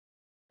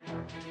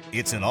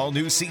It's an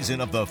all-new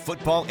season of the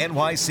Football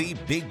NYC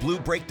Big Blue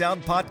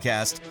Breakdown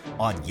podcast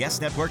on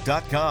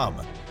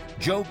YesNetwork.com.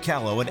 Joe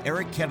Callow and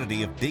Eric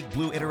Kennedy of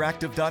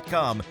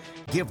BigBlueInteractive.com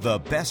give the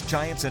best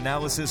Giants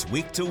analysis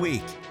week to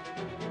week.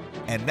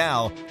 And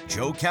now,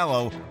 Joe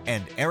Callow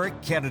and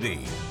Eric Kennedy.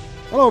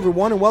 Hello,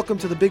 everyone, and welcome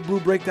to the Big Blue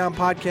Breakdown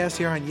podcast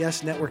here on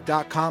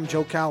YesNetwork.com.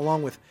 Joe Callow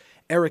along with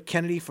Eric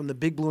Kennedy from the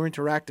Big Blue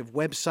Interactive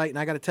website. And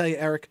I got to tell you,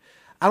 Eric,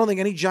 I don't think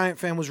any Giant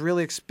fan was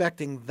really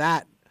expecting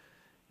that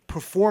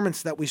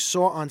performance that we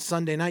saw on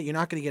Sunday night. You're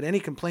not going to get any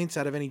complaints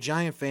out of any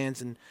Giant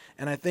fans, and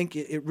I think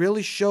it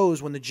really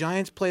shows when the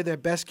Giants play their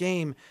best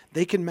game,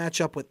 they can match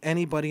up with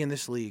anybody in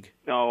this league.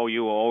 Oh,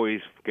 you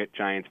always get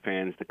Giants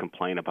fans to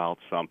complain about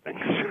something.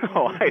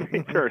 So I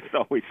think there's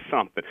always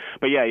something.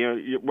 But yeah,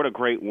 what a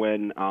great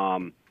win.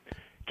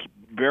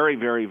 Very,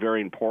 very, very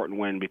important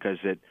win because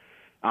it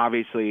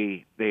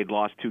obviously they'd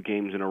lost 2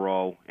 games in a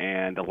row,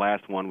 and the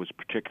last one was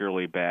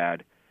particularly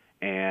bad.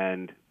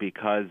 And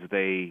because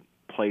they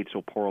played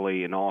so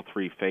poorly in all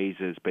 3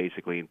 phases,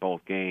 basically in both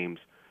games,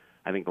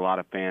 I think a lot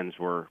of fans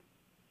were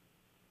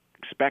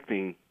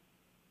expecting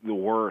the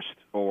worst,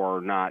 or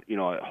not,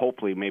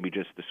 hopefully maybe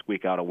just to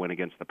squeak out a win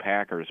against the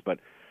Packers. But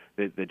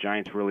the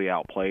Giants really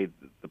outplayed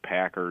the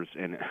Packers,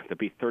 and to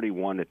be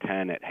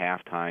 31-10 at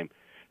halftime,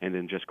 and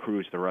then just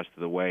cruise the rest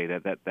of the way.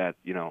 That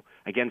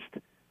against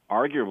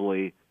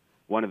arguably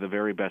one of the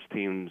very best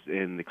teams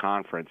in the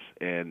conference,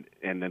 and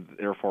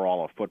therefore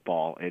all of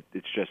football.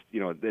 It's just,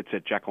 it's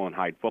a Jekyll and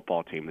Hyde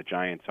football team, the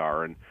Giants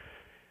are, and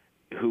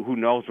who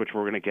knows which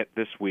we're going to get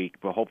this week,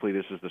 but hopefully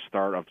this is the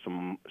start of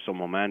some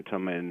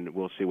momentum, and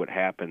we'll see what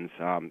happens.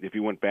 If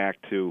you went back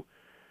to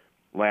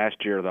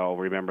last year, though,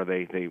 remember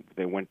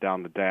they went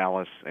down to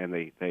Dallas, and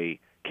they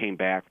came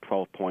back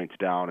 12 points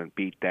down and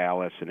beat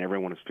Dallas, and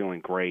everyone was feeling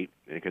great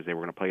because they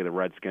were going to play the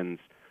Redskins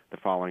the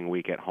following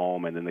week at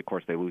home, and then, of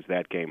course, they lose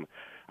that game.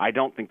 I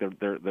don't think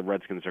the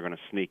Redskins are going to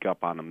sneak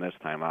up on them this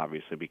time,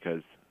 obviously,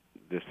 because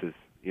this is,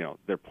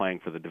 they're playing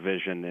for the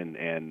division,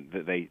 and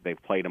they've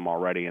played them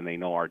already, and they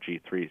know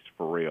RG3's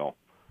for real.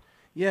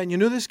 Yeah, and you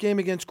knew this game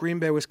against Green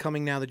Bay was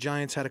coming now. The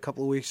Giants had a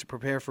couple of weeks to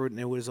prepare for it,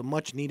 and it was a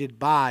much-needed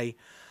bye.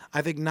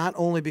 I think not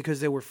only because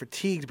they were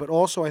fatigued, but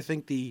also I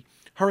think the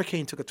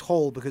hurricane took a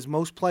toll because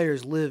most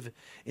players live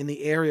in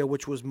the area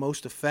which was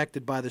most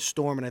affected by the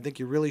storm, and I think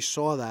you really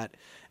saw that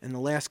in the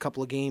last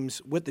couple of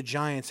games with the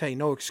Giants. Hey,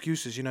 no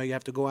excuses. You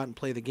have to go out and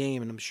play the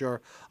game, and I'm sure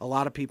a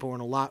lot of people are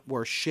in a lot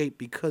worse shape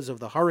because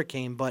of the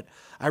hurricane, but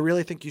I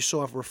really think you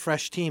saw a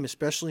refreshed team,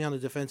 especially on the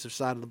defensive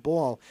side of the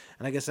ball,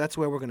 and I guess that's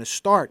where we're going to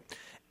start.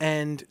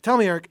 And tell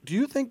me, Eric, do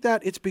you think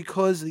that it's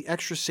because the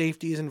extra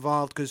safety is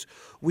involved? Because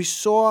we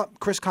saw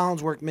Chris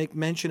Collinsworth make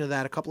mention of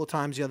that a couple of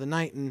times the other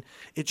night, and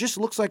it just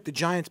looks like the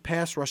Giants'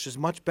 pass rush is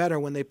much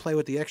better when they play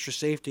with the extra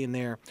safety in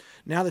there.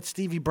 Now that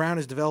Stevie Brown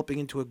is developing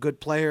into a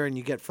good player and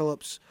you get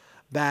Phillips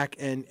back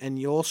and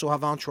you also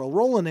have Antrell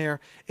Roll in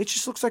there, it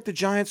just looks like the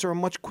Giants are a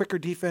much quicker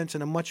defense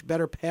and a much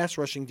better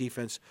pass-rushing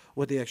defense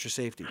with the extra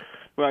safety.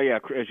 Well, yeah,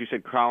 as you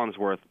said,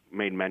 Collinsworth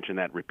made mention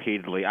that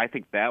repeatedly. I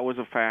think that was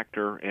a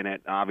factor in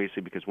it,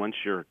 obviously, because once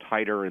you're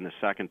tighter in the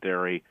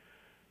secondary,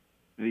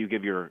 you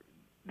give your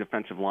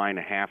defensive line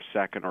a half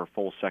second or a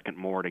full second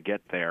more to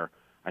get there.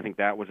 I think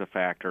that was a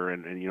factor,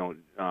 and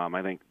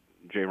I think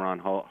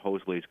Jaron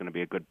Hosley is going to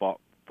be a good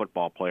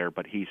football player,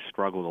 but he's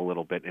struggled a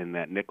little bit in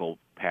that nickel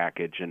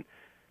package, and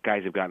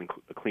guys have gotten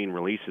clean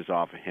releases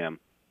off of him.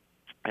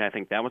 And I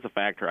think that was a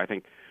factor. I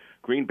think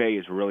Green Bay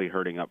is really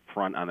hurting up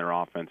front on their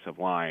offensive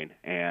line,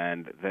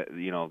 and that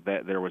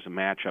there was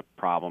matchup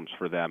problems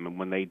for them. And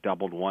when they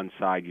doubled one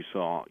side, you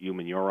saw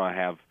Umenyiora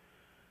have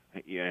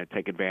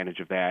take advantage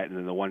of that, and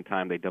then the one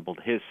time they doubled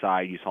his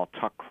side, you saw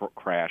Tuck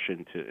crash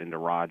into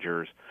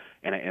Rodgers.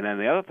 And then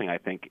the other thing I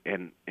think,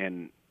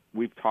 and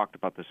we've talked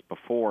about this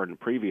before in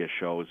previous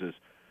shows, is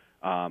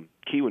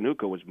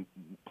Kiwanuka was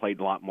played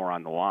a lot more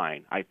on the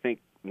line. I think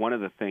one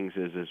of the things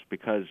is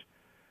because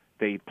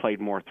they played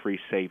more 3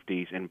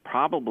 safeties, and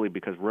probably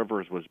because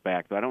Rivers was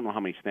back. I don't know how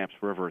many snaps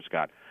Rivers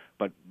got,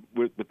 but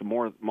with the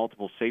more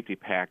multiple safety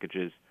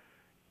packages,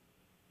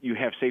 you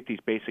have safeties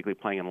basically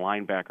playing in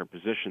linebacker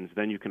positions.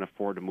 Then you can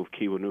afford to move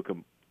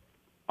Kiwanuka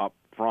up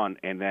front,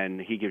 and then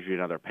he gives you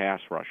another pass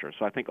rusher.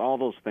 So I think all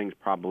those things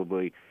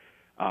probably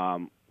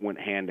went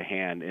hand to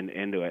hand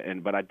into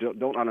it. But I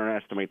don't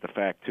underestimate the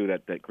fact too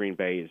that Green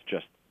Bay is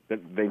just that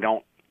they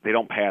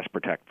don't pass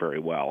protect very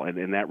well,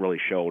 and that really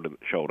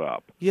showed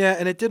up. Yeah,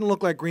 and it didn't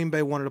look like Green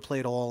Bay wanted to play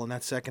at all in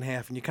that second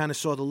half, and you kind of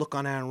saw the look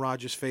on Aaron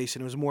Rodgers' face,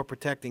 and it was more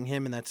protecting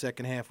him in that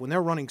second half. When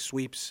they're running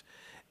sweeps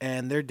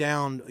and they're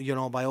down,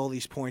 by all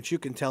these points, you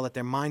can tell that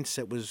their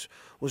mindset was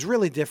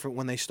really different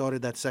when they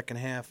started that second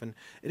half, and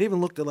it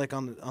even looked like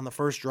on the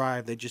first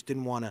drive they just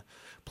didn't want to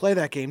play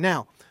that game.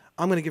 Now,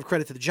 I'm going to give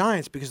credit to the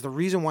Giants because the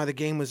reason why the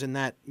game was in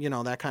that,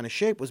 that kind of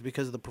shape was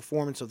because of the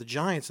performance of the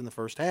Giants in the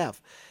first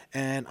half.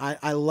 And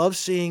I love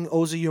seeing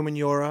Osa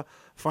Umenyiora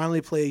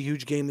finally play a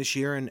huge game this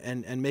year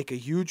and make a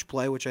huge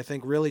play, which I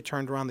think really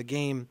turned around the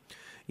game,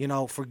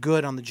 for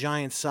good on the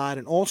Giants side.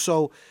 And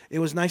also, it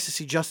was nice to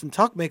see Justin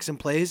Tuck make some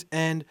plays.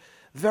 And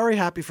very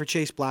happy for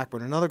Chase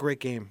Blackburn. Another great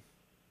game.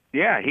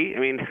 Yeah,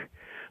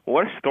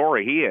 what a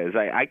story he is.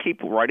 I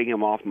keep writing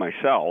him off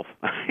myself.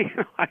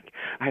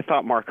 I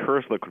thought Mark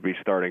Herzlich would be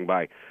starting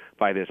by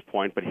this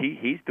point, but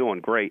he's doing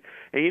great.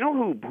 And you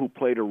know who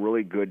played a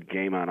really good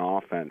game on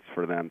offense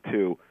for them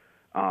too,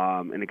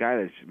 and the guy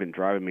that's been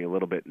driving me a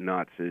little bit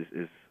nuts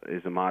is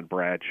Ahmad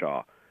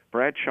Bradshaw.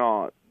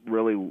 Bradshaw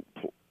really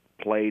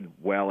played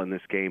well in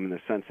this game in the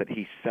sense that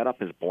he set up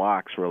his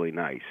blocks really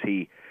nice.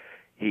 He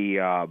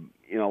a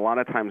lot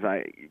of times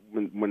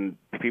when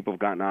people have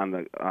gotten on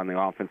the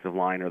offensive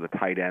line or the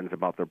tight ends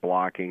about their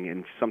blocking,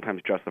 and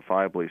sometimes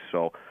justifiably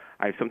so,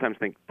 I sometimes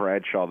think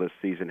Bradshaw this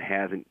season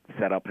hasn't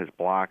set up his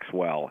blocks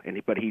well,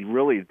 but he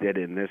really did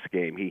in this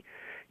game. He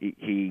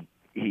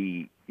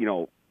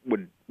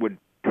would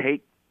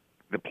take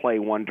the play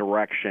one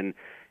direction,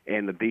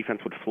 and the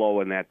defense would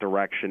flow in that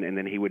direction, and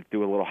then he would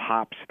do a little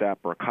hop step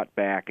or cut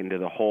back into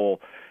the hole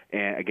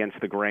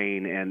against the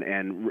grain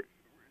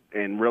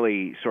and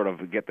really sort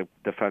of get the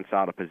defense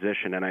out of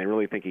position. And I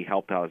really think he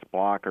helped out his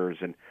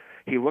blockers, and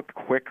he looked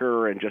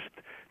quicker and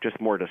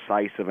just more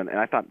decisive. And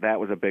I thought that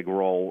was a big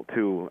role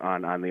too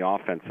on the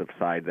offensive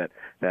side that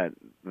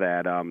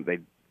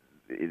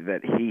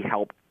he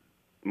helped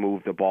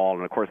move the ball.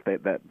 And of course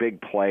that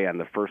big play on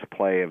the first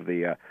play of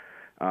the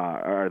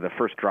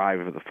first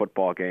drive of the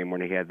football game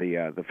when he had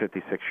the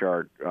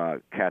 56-yard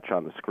catch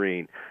on the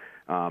screen,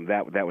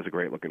 that was a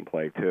great looking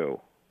play too.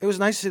 It was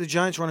nice to see the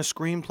Giants run a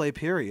screenplay,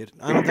 period.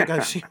 I don't think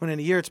I've seen one in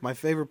a year. It's my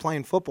favorite play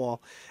in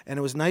football. And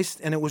it was nice,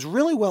 and it was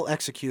really well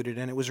executed,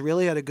 and it was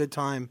really at a good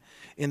time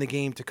in the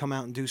game to come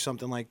out and do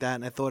something like that.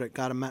 And I thought it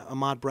got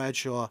Ahmad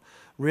Bradshaw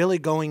really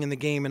going in the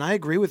game. And I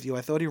agree with you.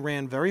 I thought he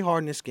ran very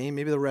hard in this game.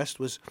 Maybe the rest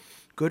was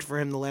good for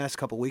him the last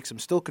couple of weeks. I'm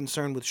still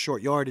concerned with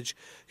short yardage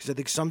because I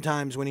think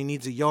sometimes when he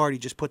needs a yard, he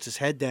just puts his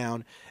head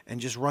down and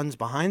just runs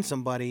behind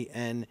somebody,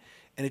 and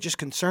it just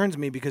concerns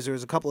me because there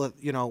was a couple of,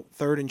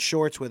 third and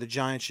shorts where the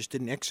Giants just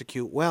didn't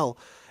execute well.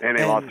 And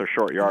they lost their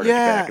short yardage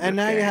back back in and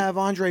now game. You have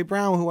Andre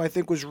Brown, who I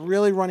think was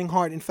really running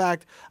hard. In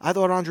fact, I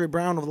thought Andre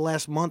Brown over the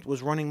last month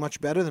was running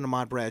much better than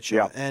Ahmad Bradshaw.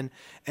 Yeah. And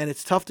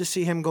it's tough to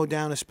see him go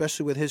down,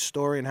 especially with his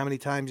story and how many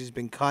times he's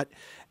been cut.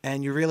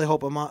 And you really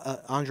hope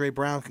Andre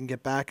Brown can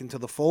get back into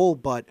the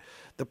fold. But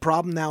the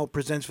problem now it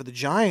presents for the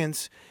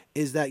Giants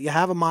is that you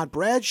have Ahmad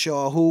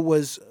Bradshaw, who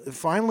was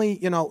finally,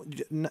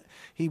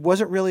 he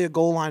wasn't really a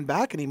goal line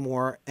back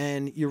anymore.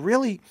 And you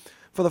really,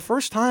 for the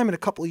first time in a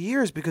couple of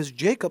years, because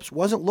Jacobs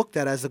wasn't looked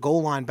at as the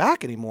goal line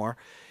back anymore,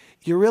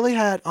 you really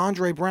had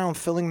Andre Brown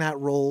filling that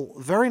role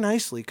very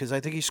nicely because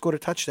I think he scored a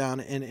touchdown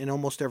in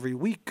almost every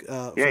week. He's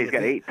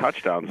got 8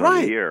 touchdowns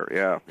on the year.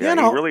 Yeah, he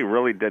really,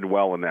 really did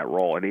well in that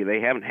role, and they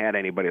haven't had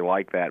anybody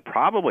like that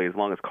probably as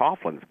long as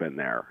Coughlin's been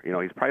there.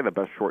 He's probably the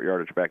best short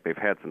yardage back they've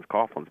had since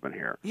Coughlin's been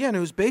here. Yeah, and it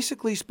was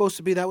basically supposed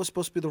to be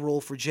the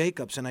role for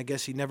Jacobs, and I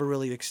guess he never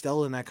really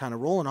excelled in that kind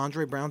of role, and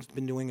Andre Brown's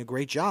been doing a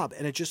great job,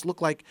 and it just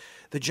looked like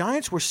the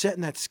Giants were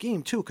setting that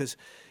scheme too because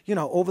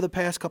over the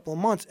past couple of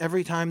months,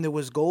 every time there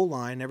was goal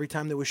line, every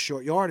time there was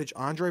short yardage,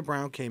 Andre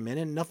Brown came in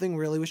and nothing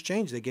really was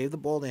changed. They gave the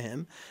ball to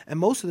him, and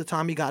most of the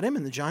time he got him,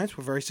 and the Giants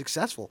were very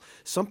successful,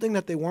 something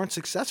that they weren't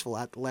successful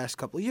at the last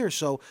couple of years.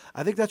 So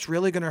I think that's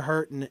really going to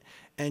hurt,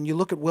 and you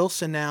look at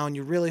Wilson now, and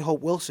you really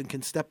hope Wilson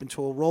can step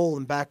into a role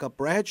and back up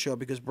Bradshaw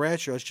because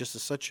Bradshaw is just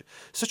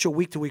such a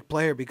week-to-week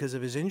player because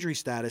of his injury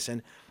status,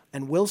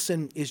 and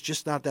Wilson is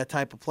just not that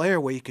type of player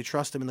where you could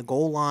trust him in the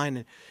goal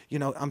line.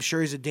 And, I'm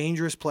sure he's a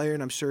dangerous player,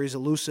 and I'm sure he's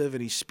elusive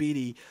and he's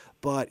speedy,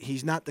 but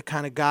he's not the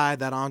kind of guy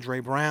that Andre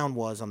Brown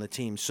was on the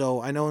team.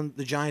 So I know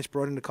the Giants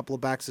brought in a couple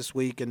of backs this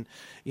week, and,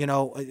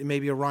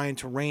 maybe a Ryan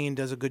Terrain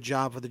does a good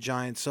job for the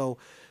Giants. So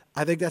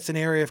I think that's an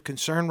area of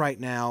concern right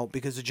now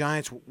because the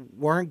Giants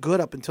weren't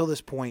good up until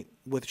this point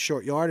with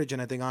short yardage,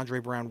 and I think Andre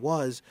Brown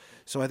was.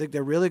 So I think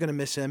they're really going to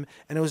miss him.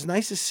 And it was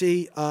nice to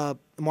see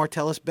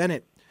Martellus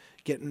Bennett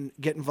get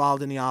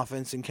involved in the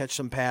offense and catch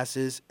some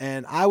passes.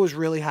 And I was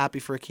really happy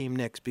for Akeem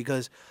Nicks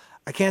because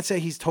I can't say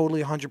he's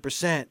totally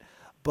 100%,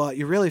 but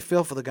you really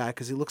feel for the guy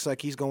because he looks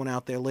like he's going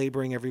out there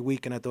laboring every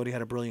week, and I thought he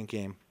had a brilliant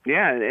game.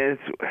 Yeah,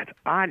 it's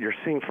odd. You're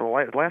seeing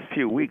for the last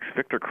few weeks,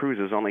 Victor Cruz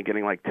is only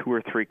getting like 2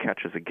 or 3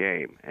 catches a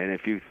game. And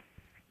if you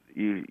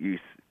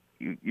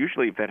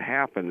usually if that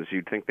happens,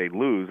 you'd think they'd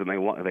lose, and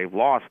they've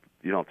lost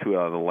 2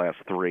 out of the last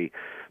 3.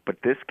 But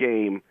this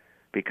game,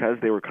 because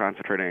they were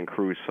concentrating on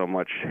Cruz so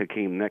much,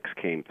 Hakeem Nicks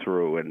came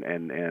through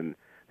and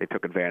they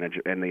took advantage.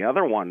 And the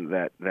other one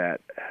that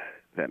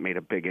made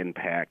a big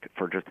impact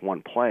for just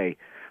one play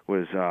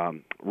was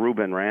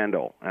Ruben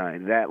Randall.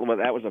 That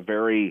was a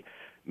very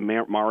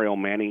Mario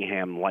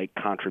Manningham-like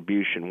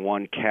contribution,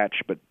 1 catch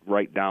but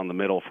right down the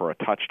middle for a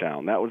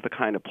touchdown. That was the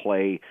kind of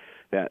play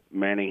that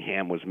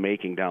Manningham was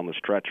making down the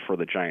stretch for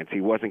the Giants.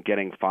 He wasn't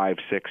getting 5,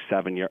 6,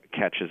 7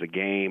 catches a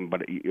game,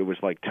 but it was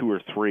like 2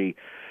 or 3,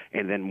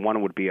 and then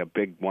one would be a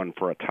big one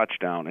for a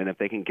touchdown. And if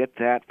they can get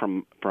that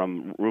from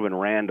Ruben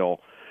Randall,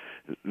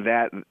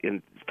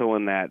 fill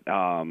in that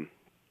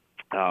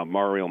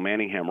Mario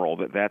Manningham role,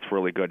 that's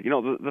really good.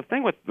 The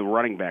thing with the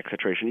running back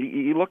situation,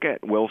 you look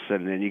at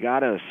Wilson, and you got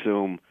to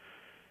assume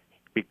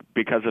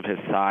because of his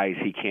size,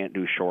 he can't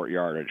do short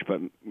yardage, but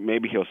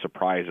maybe he'll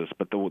surprise us.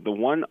 But the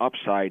one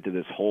upside to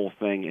this whole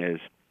thing is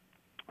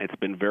it's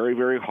been very,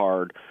 very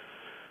hard,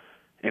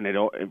 and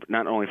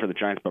not only for the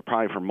Giants, but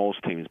probably for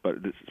most teams, but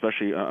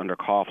especially under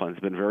Coughlin, it's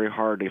been very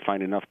hard to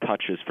find enough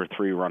touches for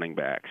 3 running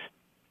backs.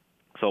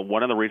 So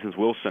one of the reasons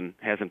Wilson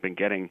hasn't been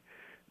getting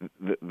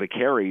the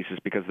carries is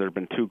because there have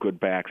been 2 good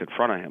backs in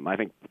front of him. I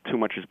think too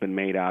much has been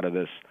made out of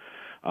this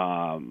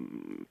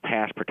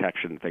pass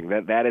protection thing.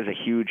 That is a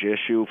huge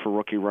issue for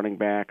rookie running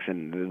backs,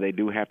 and they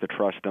do have to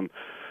trust them.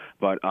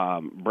 But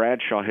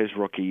Bradshaw, his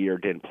rookie year,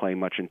 didn't play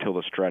much until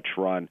the stretch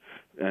run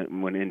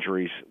when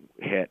injuries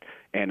hit.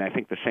 And I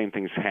think the same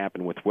thing's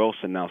happened with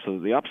Wilson now. So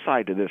the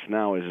upside to this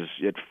now is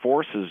it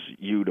forces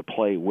you to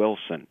play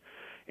Wilson.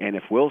 And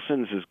if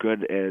Wilson's as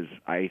good as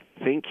I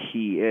think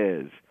he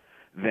is,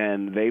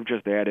 then they've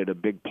just added a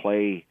big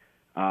play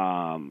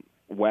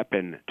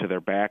weapon to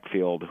their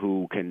backfield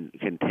who can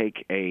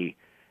take a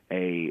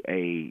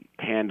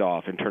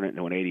handoff and turn it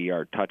into an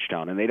 80-yard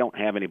touchdown, and they don't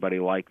have anybody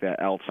like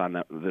that else on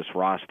this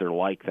roster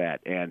like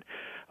that. And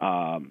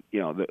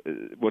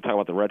we'll talk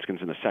about the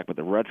Redskins in a sec, but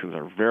the Redskins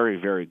are very,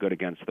 very good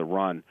against the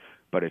run.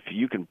 But if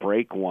you can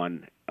break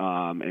one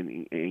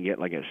and get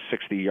like a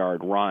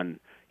 60-yard run,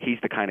 he's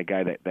the kind of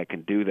guy that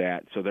can do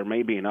that. So there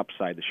may be an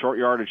upside. The short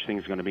yardage thing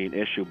is going to be an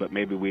issue, but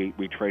maybe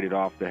we trade it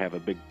off to have a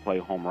big play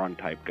home run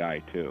type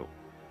guy too.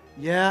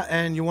 Yeah,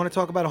 and you want to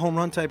talk about a home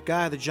run type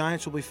guy, the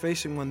Giants will be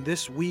facing one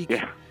this week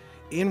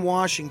in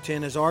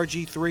Washington as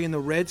RG3 and the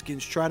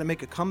Redskins try to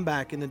make a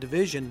comeback in the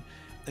division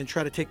and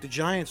try to take the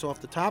Giants off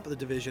the top of the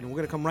division. And we're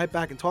going to come right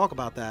back and talk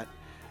about that.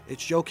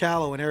 It's Joe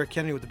Callow and Eric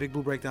Kennedy with the Big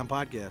Blue Breakdown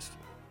Podcast.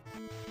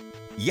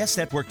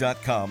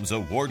 YesNetwork.com's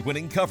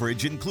award-winning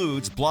coverage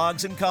includes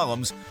blogs and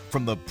columns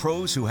from the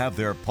pros who have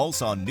their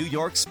pulse on New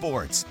York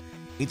sports.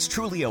 It's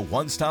truly a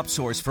one-stop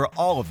source for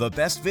all of the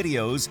best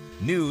videos,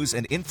 news,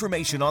 and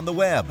information on the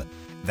web.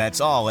 That's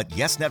all at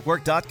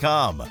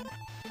YesNetwork.com.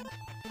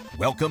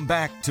 Welcome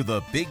back to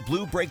the Big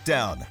Blue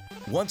Breakdown.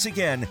 Once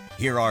again,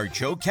 here are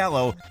Joe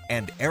Callow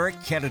and Eric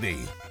Kennedy.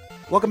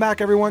 Welcome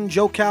back, everyone.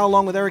 Joe Callow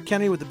along with Eric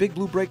Kennedy with the Big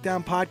Blue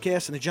Breakdown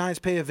Podcast, and the Giants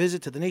pay a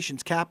visit to the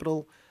nation's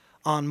capital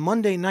on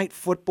Monday Night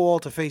Football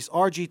to face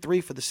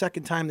RG3 for the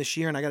second time this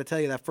year. And I got to tell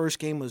you, that first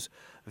game was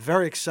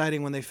very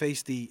exciting when they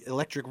faced the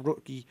electric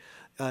rookie,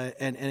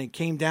 and it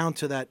came down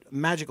to that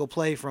magical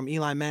play from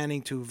Eli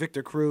Manning to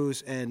Victor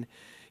Cruz. And,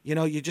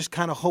 you just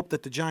kind of hope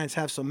that the Giants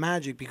have some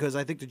magic, because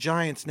I think the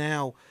Giants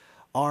now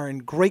are in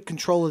great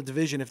control of the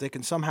division if they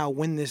can somehow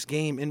win this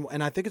game.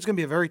 And I think it's going to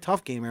be a very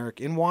tough game, Eric,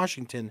 in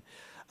Washington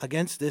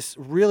against this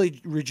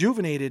really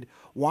rejuvenated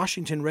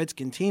Washington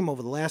Redskin team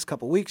over the last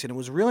couple of weeks. And it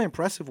was really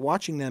impressive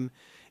watching them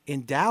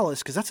in Dallas,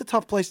 because that's a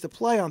tough place to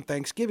play on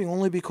Thanksgiving,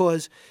 only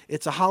because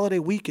it's a holiday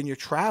week and you're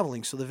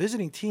traveling. So the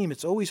visiting team,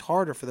 it's always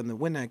harder for them to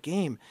win that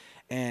game.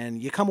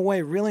 And you come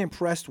away really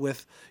impressed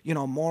with,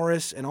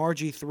 Morris and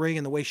RG3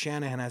 and the way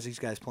Shanahan has these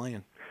guys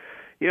playing.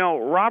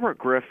 Robert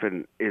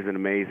Griffin is an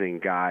amazing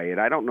guy, and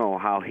I don't know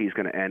how he's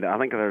going to end. I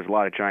think there's a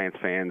lot of Giants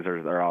fans that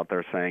are out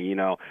there saying,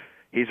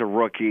 he's a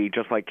rookie,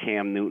 just like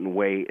Cam Newton,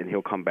 wait, and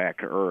he'll come back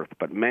to earth.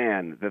 But,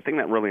 man, the thing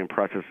that really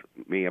impresses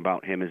me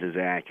about him is his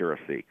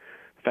accuracy.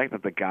 The fact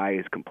that the guy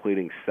is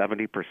completing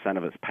 70%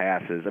 of his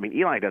passes. I mean,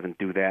 Eli doesn't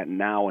do that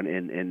now,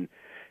 and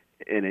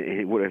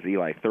what is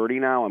Eli, 30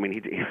 now? I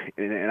mean,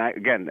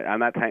 I'm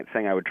not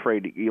saying I would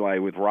trade Eli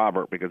with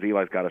Robert, because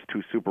Eli's got us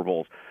 2 Super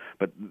Bowls.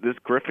 But this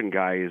Griffin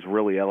guy has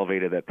really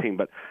elevated that team.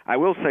 But I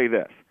will say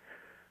this.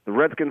 The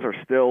Redskins are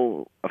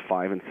still a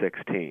 5-6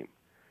 team.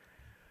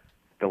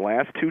 The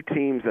last 2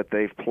 teams that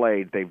they've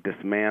played, they've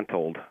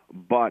dismantled.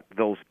 But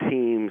those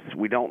teams,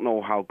 we don't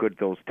know how good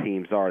those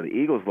teams are. The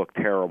Eagles look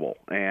terrible,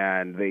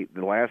 and the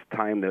last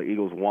time the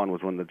Eagles won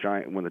was when the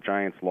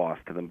Giants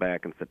lost to them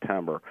back in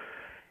September.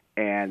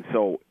 And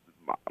so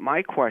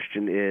my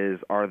question is,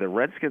 are the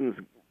Redskins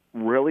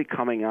really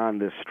coming on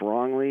this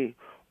strongly,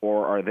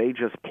 or are they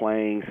just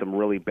playing some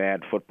really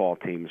bad football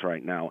teams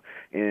right now?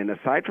 And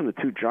aside from the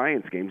 2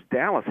 Giants games,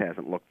 Dallas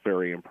hasn't looked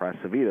very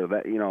impressive either.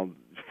 That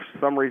for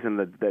some reason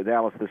the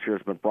Dallas this year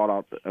has been brought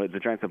out. The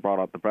Giants have brought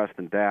out the best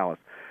in Dallas.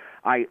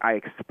 I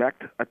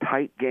expect a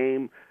tight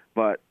game,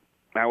 but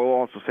I will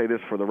also say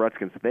this for the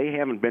Redskins: they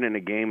haven't been in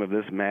a game of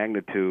this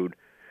magnitude.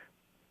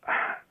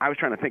 I was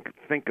trying to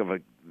think of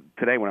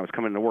today when I was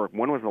coming to work.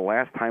 When was the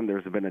last time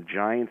there's been a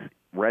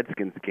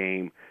Giants-Redskins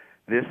game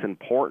this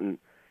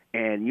important?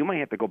 And you might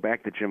have to go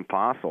back to Jim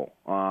Fossil.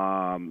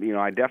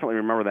 I definitely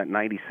remember that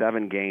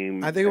 '97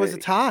 game. I think it was a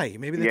tie,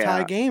 maybe the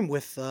tie game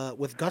with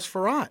Gus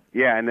Frerotte.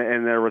 Yeah, and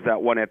there was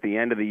that one at the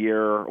end of the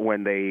year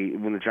when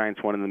the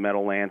Giants won in the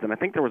Meadowlands, and I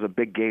think there was a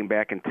big game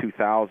back in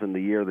 2000,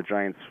 the year the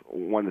Giants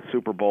won the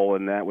Super Bowl,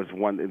 and that was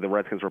when the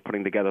Redskins were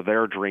putting together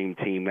their dream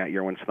team that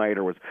year when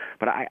Snyder was.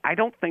 But I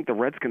don't think the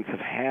Redskins have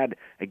had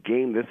a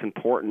game this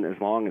important as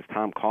long as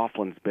Tom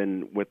Coughlin's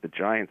been with the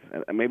Giants.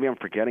 Maybe I'm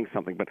forgetting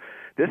something, but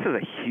this is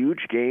a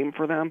huge game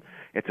for them.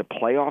 It's a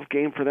playoff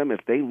game for them.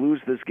 If they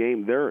lose this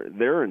game,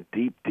 they're in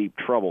deep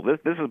trouble. This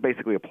is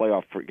basically a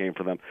playoff game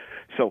for them.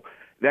 So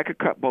that could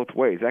cut both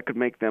ways. That could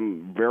make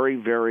them very,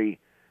 very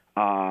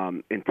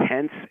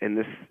intense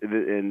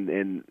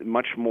and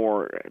much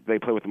more. They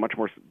play with a much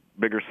more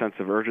bigger sense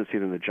of urgency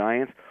than the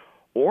Giants,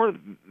 or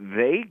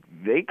they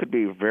could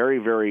be very,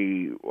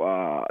 very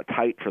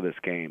tight for this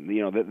game.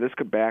 This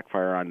could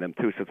backfire on them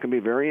too. So it's going to be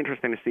very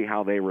interesting to see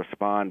how they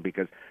respond,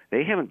 because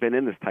they haven't been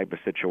in this type of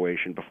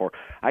situation before.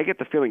 I get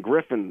the feeling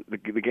Griffin, the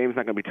game's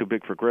not going to be too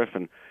big for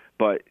Griffin,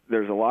 but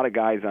there's a lot of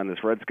guys on this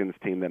Redskins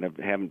team that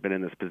haven't been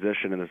in this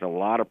position, and there's a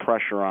lot of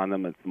pressure on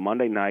them. It's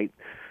Monday night.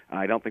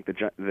 I don't think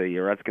the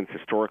Redskins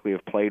historically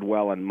have played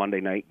well in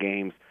Monday night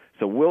games,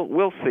 so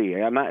we'll see.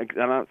 I'm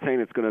not saying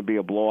it's going to be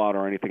a blowout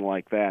or anything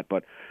like that,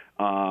 but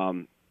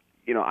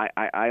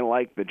I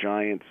like the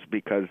Giants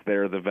because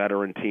they're the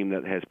veteran team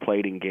that has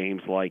played in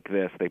games like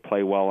this. They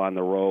play well on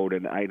the road,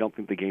 and I don't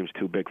think the game's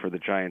too big for the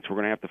Giants. We're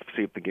going to have to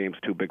see if the game's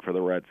too big for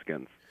the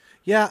Redskins.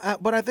 Yeah,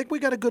 but I think we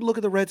got a good look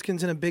at the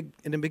Redskins in a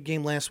big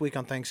game last week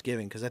on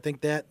Thanksgiving, because I think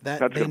that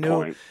That's they knew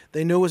point.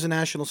 They knew it was a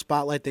national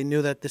spotlight. They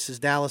knew that this is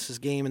Dallas's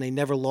game, and they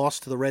never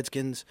lost to the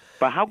Redskins.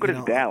 But how good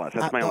is Dallas?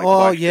 That's my only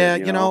question. Oh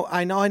yeah,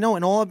 I know,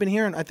 and all I've been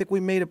hearing, I think we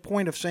made a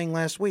point of saying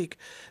last week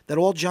that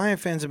all Giant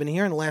fans have been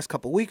hearing the last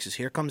couple of weeks is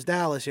here comes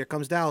Dallas,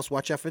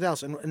 watch out for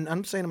Dallas, and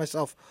I'm saying to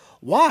myself,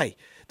 why?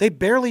 They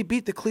barely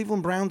beat the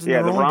Cleveland Browns in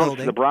their own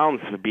building. The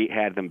Browns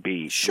had them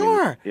beat.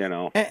 Sure,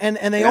 and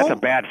they that's a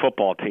bad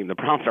football team. The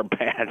Browns are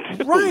bad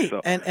too. Right,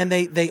 so. and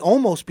they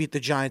almost beat the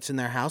Giants in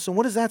their house. And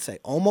what does that say?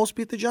 Almost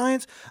beat the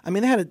Giants? I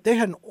mean, they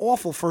had an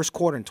awful first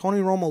quarter, and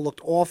Tony Romo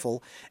looked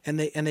awful, and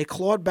they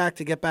clawed back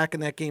to get back in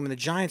that game, and the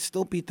Giants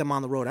still beat them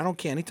on the road. I don't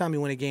care. Anytime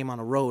you win a game on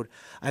the road,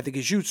 I think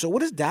is huge. So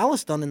what has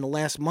Dallas done in the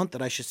last month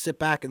that I should sit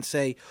back and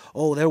say,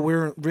 oh, they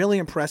were really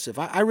impressive?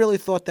 I really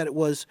thought that it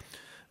was,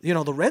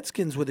 the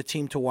Redskins were the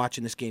team to watch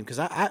in this game, because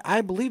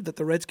I believed that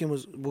the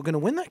Redskins were going to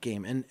win that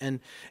game, and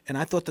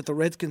I thought that the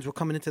Redskins were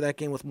coming into that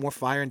game with more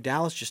fire, and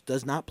Dallas just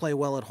does not play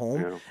well at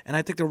home. Yeah. And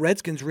I think the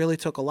Redskins really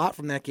took a lot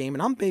from that game,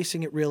 and I'm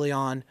basing it really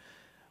on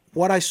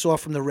what I saw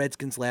from the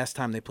Redskins last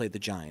time they played the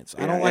Giants.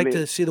 Yeah, I don't like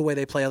to see the way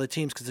they play other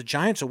teams, because the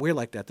Giants are weird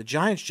like that. The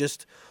Giants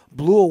just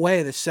blew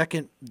away the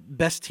second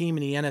best team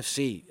in the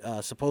NFC,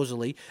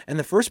 supposedly, and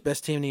the first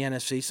best team in the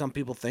NFC, some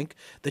people think.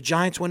 The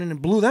Giants went in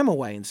and blew them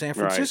away in San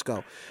Francisco.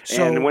 Right.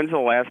 So, and when's the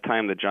last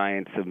time the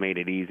Giants have made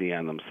it easy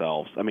on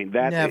themselves? I mean,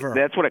 never.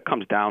 That's what it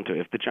comes down to.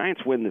 If the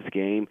Giants win this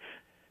game,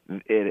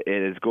 it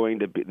is going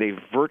to be. They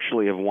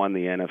virtually have won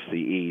the NFC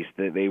East.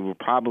 They will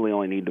probably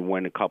only need to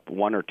win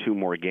one or two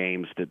more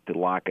games to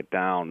lock it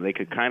down. They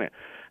could kind of,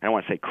 I don't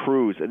want to say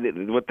cruise.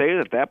 What they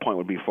at that point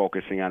would be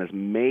focusing on is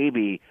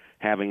maybe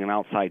having an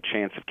outside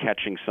chance of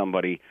catching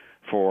somebody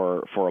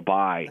for a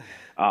bye.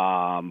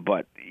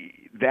 But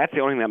that's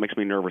the only thing that makes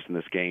me nervous in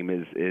this game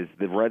is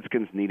the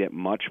Redskins need it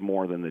much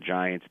more than the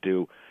Giants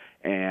do,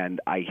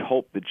 and I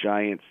hope the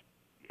Giants,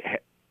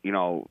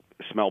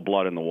 smell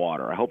blood in the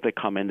water. I hope they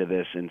come into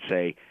this and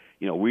say,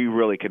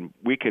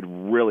 we could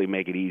really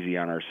make it easy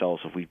on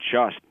ourselves if we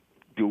just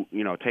do,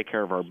 take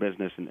care of our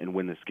business and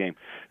win this game.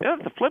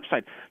 The flip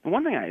side, the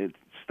one thing it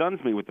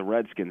stuns me with the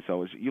Redskins,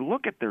 though, is you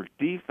look at their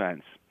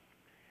defense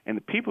and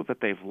the people that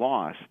they've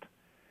lost,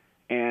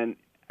 and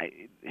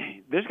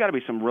there's got to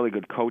be some really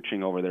good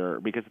coaching over there,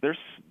 because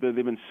they've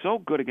been so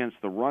good against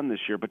the run this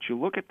year. But you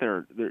look at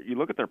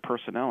their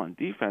personnel and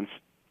defense,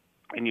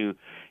 and you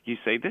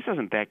say this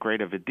isn't that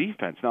great of a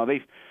defense. Now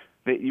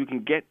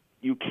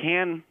you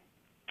can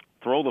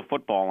throw the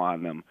football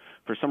on them.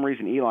 For some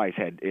reason, Eli's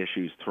had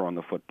issues throwing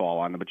the football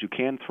on them, but you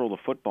can throw the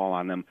football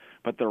on them.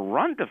 But their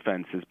run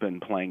defense has been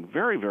playing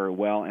very, very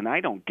well, and I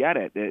don't get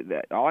it.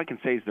 All I can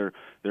say is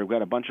they've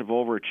got a bunch of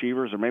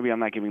overachievers, or maybe I'm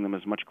not giving them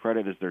as much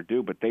credit as they're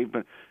due. But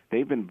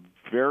they've been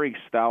very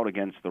stout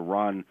against the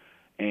run,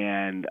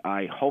 and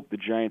I hope the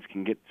Giants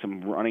can get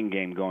some running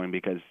game going,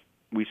 because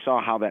we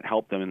saw how that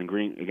helped them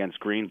against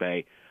Green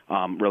Bay.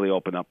 Really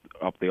open up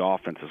the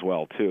offense as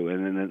well too.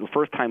 And then the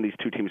first time these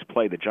two teams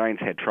played, the Giants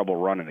had trouble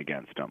running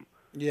against them.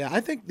 Yeah,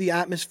 I think the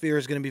atmosphere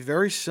is going to be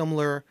very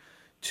similar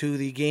to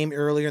the game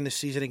earlier in the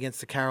season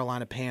against the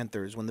Carolina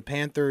Panthers, when the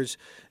Panthers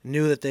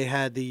knew that they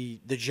had the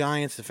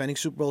Giants, defending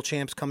Super Bowl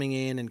champs, coming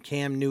in, and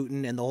Cam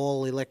Newton and the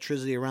whole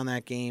electricity around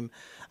that game.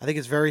 I think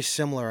it's very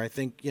similar. I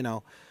think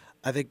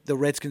the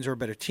Redskins are a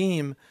better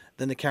team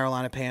than the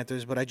Carolina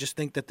Panthers, but I just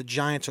think that the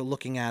Giants are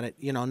looking at it,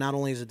 not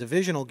only as a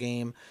divisional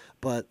game,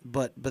 but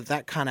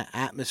that kind of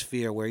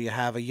atmosphere where you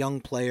have a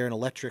young player, an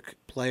electric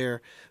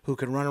player who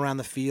can run around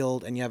the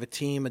field, and you have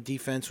a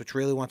defense which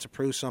really wants to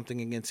prove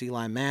something against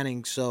Eli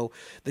Manning. So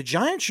the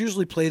Giants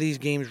usually play these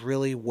games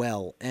really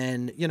well,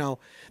 and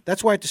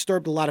that's why it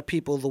disturbed a lot of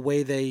people the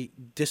way they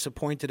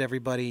disappointed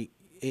everybody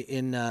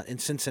in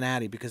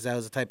Cincinnati, because that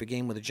was the type of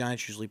game where the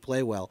Giants usually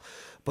play well.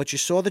 But you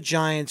saw the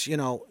Giants,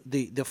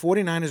 the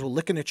 49ers were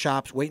licking their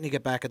chops, waiting to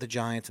get back at the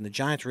Giants, and the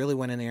Giants really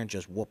went in there and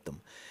just whooped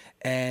them.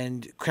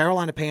 And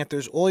Carolina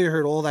Panthers, all you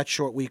heard all that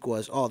short week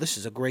was, oh, this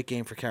is a great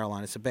game for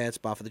Carolina. It's a bad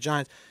spot for the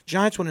Giants.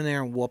 Giants went in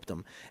there and whooped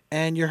them.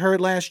 And you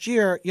heard last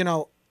year,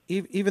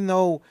 even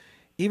though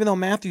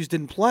Matthews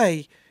didn't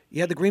play,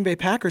 You had the Green Bay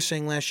Packers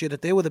saying last year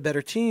that they were the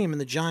better team and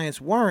the Giants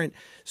weren't,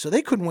 so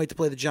they couldn't wait to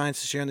play the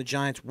Giants this year, and the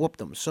Giants whooped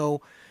them.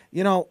 So,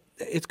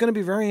 it's going to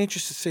be very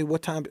interesting to see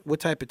what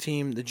type of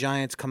team the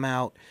Giants come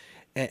out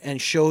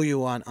and show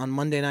you on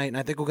Monday night. And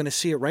I think we're going to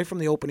see it right from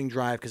the opening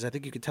drive, because I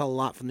think you can tell a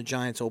lot from the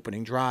Giants'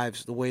 opening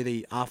drives, the way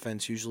the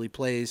offense usually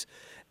plays.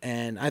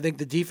 And I think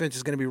the defense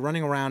is going to be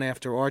running around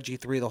after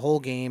RG3 the whole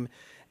game.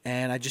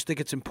 And I just think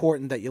it's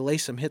important that you lay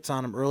some hits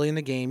on him early in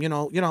the game.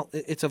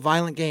 It's a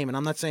violent game, and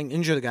I'm not saying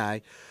injure the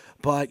guy,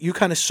 but you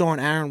kind of saw in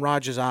Aaron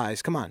Rodgers'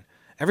 eyes. Come on.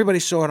 Everybody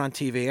saw it on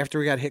TV. After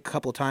he got hit a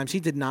couple of times,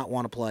 he did not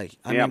want to play.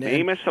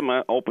 He missed some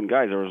open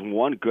guys. There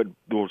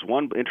was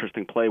one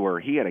interesting play where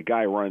he had a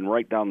guy running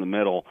right down the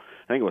middle.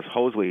 I think it was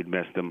Hosley had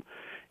missed him,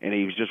 and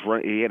he was just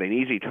he had an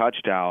easy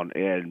touchdown,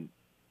 and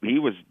he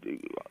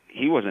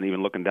wasn't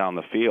even looking down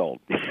the field.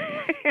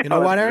 You know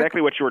what, Eric?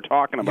 Exactly what you were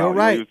talking about. You're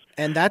right.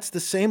 And that's the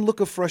same look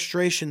of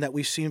frustration that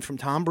we've seen from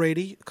Tom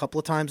Brady a couple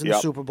of times in the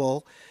Super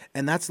Bowl.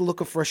 And that's the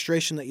look of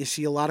frustration that you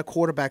see a lot of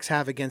quarterbacks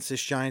have against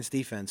this Giants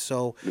defense.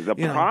 So the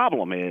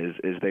problem is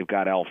they've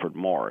got Alfred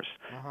Morris.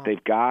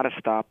 They've got to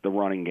stop the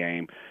running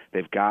game.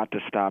 They've got to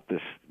stop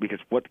this, because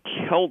what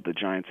killed the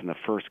Giants in the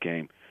first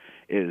game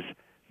is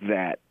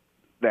that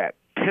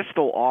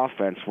pistol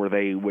offense where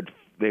they would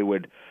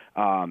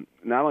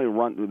not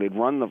only they'd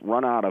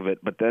run out of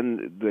it, but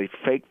then they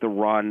fake the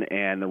run,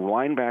 and the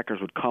linebackers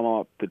would come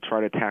up to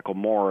try to tackle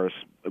Morris.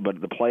 But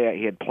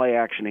he had play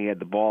action, he had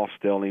the ball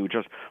still, and he would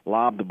just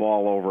lob the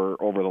ball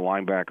over the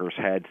linebackers'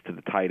 heads to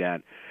the tight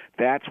end.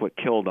 That's what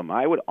killed them.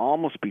 I would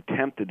almost be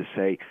tempted to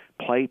say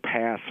play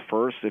pass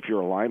first if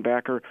you're a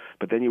linebacker,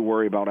 but then you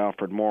worry about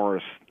Alfred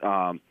Morris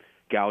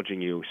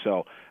gouging you.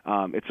 So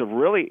it's a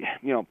really,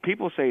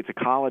 people say it's a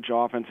college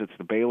offense, it's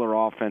the Baylor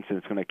offense, and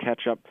it's going to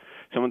catch up.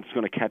 Someone's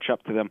going to catch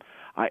up to them.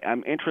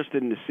 I'm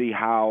interested in to see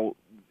how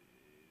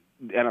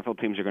NFL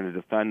teams are going to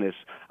defend this.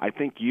 I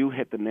think you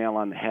hit the nail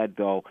on the head,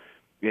 though,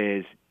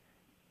 is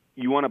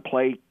you want to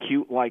play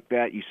cute like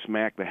that, you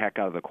smack the heck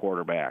out of the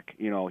quarterback.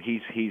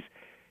 He's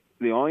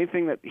the only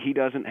thing that he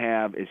doesn't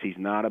have is he's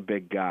not a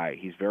big guy.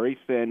 He's very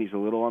thin. He's a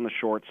little on the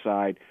short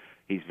side.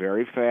 He's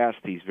very fast.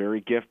 He's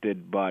very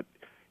gifted, but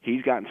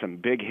he's gotten some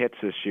big hits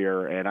this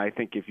year, and I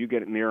think if you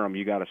get near him,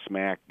 you got to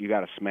smack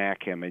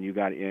him, and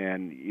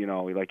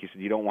like you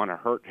said, you don't want to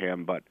hurt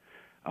him, but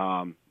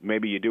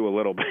maybe you do a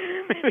little bit.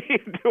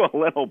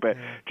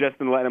 Just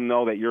to let him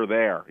know that you're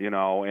there,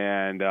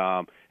 and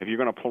if you're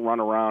going to run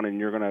around and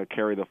you're going to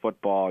carry the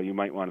football, you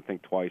might want to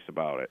think twice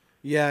about it.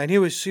 Yeah, and he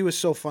was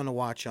so fun to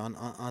watch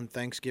on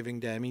Thanksgiving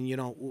Day. I mean,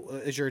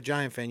 as you're a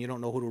Giant fan, you don't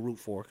know who to root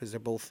for because they're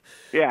both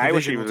I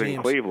wish he was teams.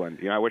 in Cleveland.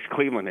 I wish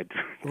Cleveland had.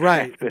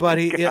 Right, but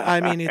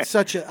it's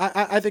such a.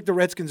 I think the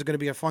Redskins are going to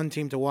be a fun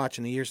team to watch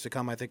in the years to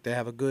come. I think they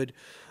have a good,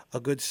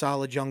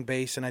 solid young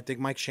base, and I think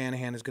Mike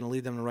Shanahan is going to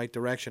lead them in the right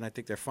direction. I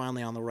think they're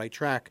finally on the right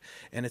track,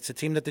 and it's a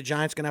team that the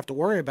Giants are going to have to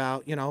worry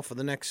about, for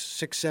the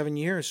next 6-7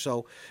 years.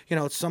 So,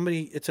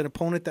 it's an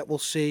opponent that we'll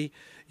see,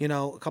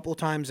 a couple of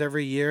times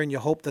every year, and you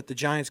hope that the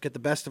Giants get the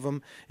best of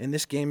them in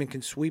this game and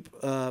can sweep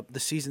the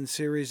season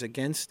series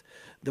against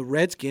the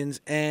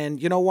Redskins.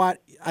 And you know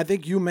what? I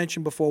think you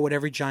mentioned before what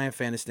every Giant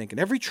fan is thinking.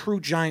 Every true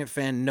Giant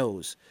fan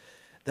knows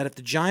that if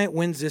the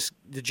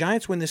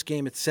Giants win this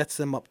game, it sets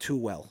them up too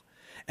well.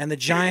 And the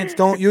Giants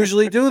don't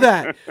usually do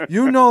that.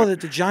 You know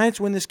that the Giants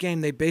win this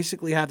game, they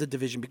basically have the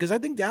division. Because I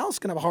think Dallas is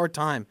going to have a hard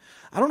time.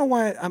 I don't know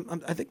why.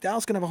 I think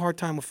Dallas is going to have a hard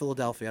time with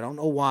Philadelphia. I don't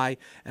know why.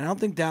 And I don't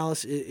think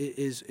Dallas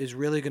is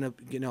really going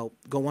to,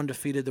 go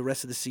undefeated the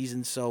rest of the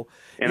season. So,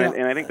 and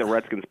I think the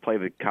Redskins play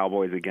the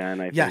Cowboys again,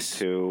 I think,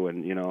 too.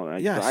 And,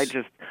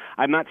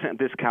 I'm not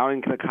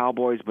discounting the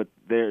Cowboys, but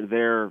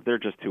they're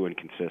just too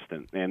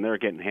inconsistent. And they're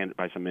getting handed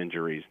by some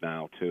injuries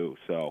now, too.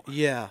 So,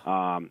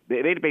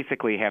 they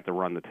basically have to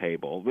run the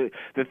table.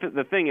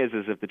 The thing is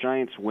if the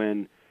Giants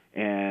win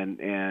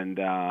and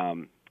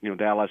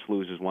Dallas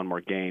loses one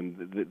more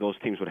game, those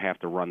teams would have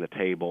to run the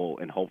table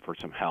and hope for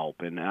some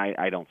help, and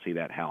I don't see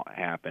that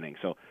happening.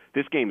 So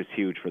this game is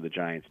huge for the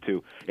Giants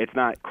too. It's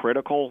not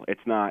critical. It's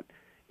not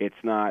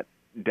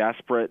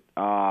desperate.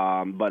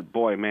 But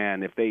boy,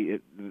 man, if they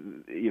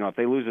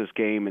lose this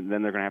game, and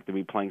then they're going to have to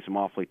be playing some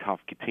awfully tough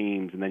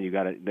teams, and then you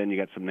got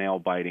some nail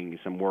biting,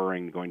 some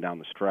worrying going down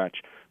the stretch.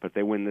 But if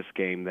they win this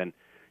game, then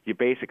you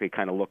basically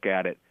kind of look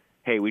at it,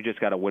 hey, we just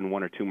got to win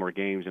one or two more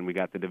games, and we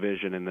got the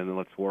division, and then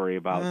let's worry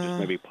about just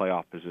maybe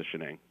playoff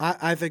positioning.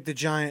 I think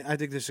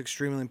this is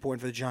extremely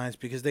important for the Giants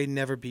because they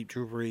never beat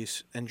Drew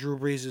Brees, and Drew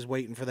Brees is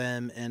waiting for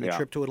them, and the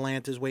trip to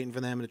Atlanta is waiting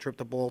for them, and the trip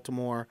to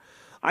Baltimore.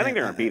 I think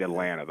they're going to beat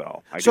Atlanta,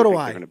 though. So do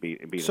I. They're going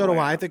to beat so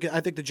Atlanta. do I. I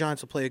think the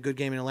Giants will play a good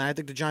game in Atlanta. I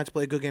think the Giants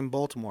play a good game in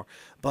Baltimore.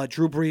 But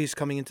Drew Brees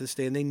coming into the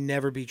stadium, they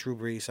never beat Drew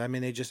Brees. I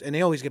mean,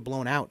 they always get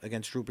blown out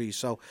against Drew Brees.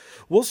 So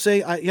we'll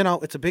see.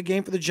 It's a big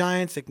game for the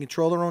Giants. They can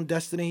control their own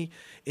destiny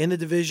in the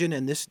division,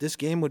 and this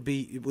game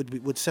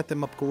would set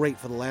them up great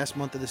for the last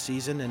month of the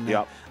season. And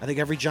I think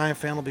every Giant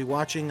fan will be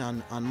watching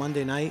on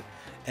Monday night.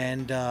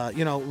 and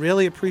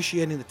really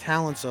appreciating the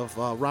talents of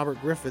Robert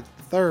Griffith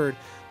III,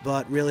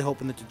 but really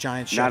hoping that the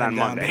Giants shut him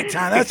down big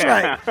time. That's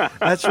right.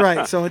 That's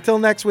right. So until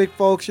next week,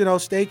 folks,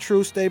 stay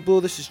true, stay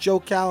blue. This is Joe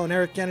Callow and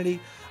Eric Kennedy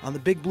on the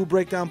Big Blue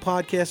Breakdown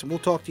podcast, and we'll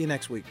talk to you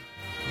next week.